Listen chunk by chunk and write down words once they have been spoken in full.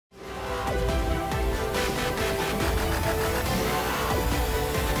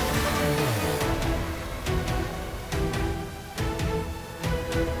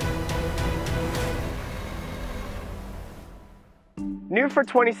New for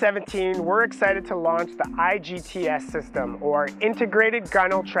 2017, we're excited to launch the IGTS system, or Integrated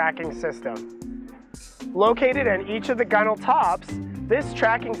Gunnel Tracking System. Located on each of the gunnel tops, this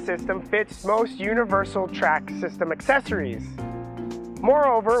tracking system fits most universal track system accessories.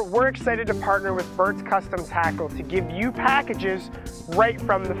 Moreover, we're excited to partner with Bert's Custom Tackle to give you packages right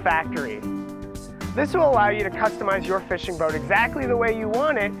from the factory. This will allow you to customize your fishing boat exactly the way you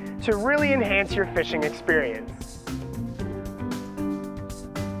want it to really enhance your fishing experience.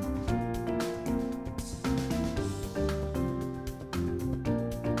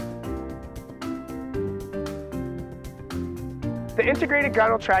 The integrated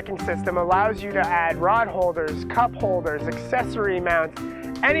gunnel tracking system allows you to add rod holders, cup holders, accessory mounts,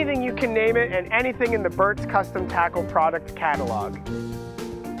 anything you can name it, and anything in the Bert's Custom Tackle product catalog.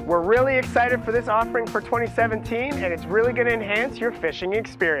 We're really excited for this offering for 2017, and it's really going to enhance your fishing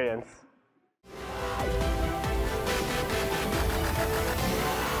experience.